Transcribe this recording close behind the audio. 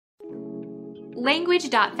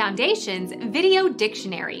Language.Foundation's Video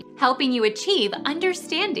Dictionary, helping you achieve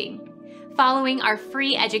understanding. Following our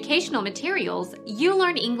free educational materials, you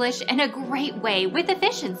learn English in a great way with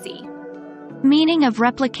efficiency. Meaning of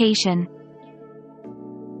replication.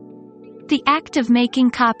 The act of making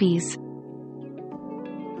copies.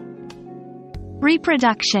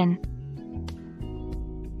 Reproduction.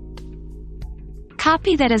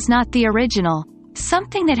 Copy that is not the original,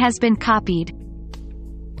 something that has been copied.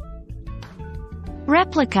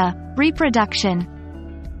 Replica, reproduction.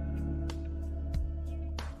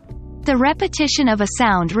 The repetition of a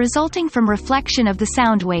sound resulting from reflection of the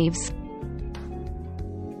sound waves.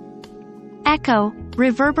 Echo,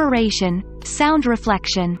 reverberation, sound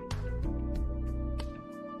reflection.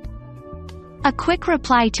 A quick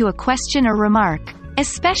reply to a question or remark,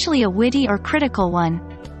 especially a witty or critical one.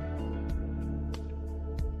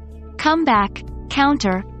 Comeback,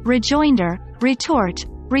 counter, rejoinder, retort,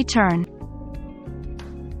 return.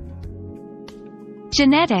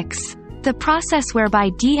 Genetics, the process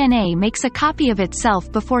whereby DNA makes a copy of itself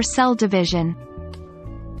before cell division.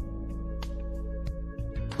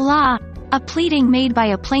 Law, a pleading made by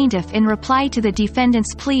a plaintiff in reply to the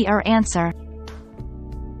defendant's plea or answer.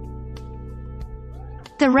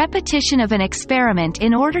 The repetition of an experiment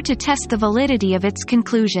in order to test the validity of its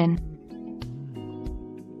conclusion.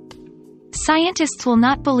 Scientists will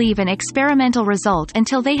not believe an experimental result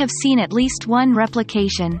until they have seen at least one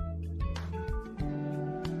replication.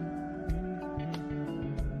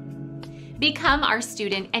 Become our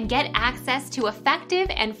student and get access to effective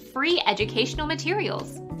and free educational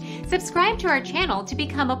materials. Subscribe to our channel to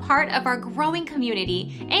become a part of our growing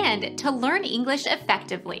community and to learn English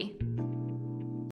effectively.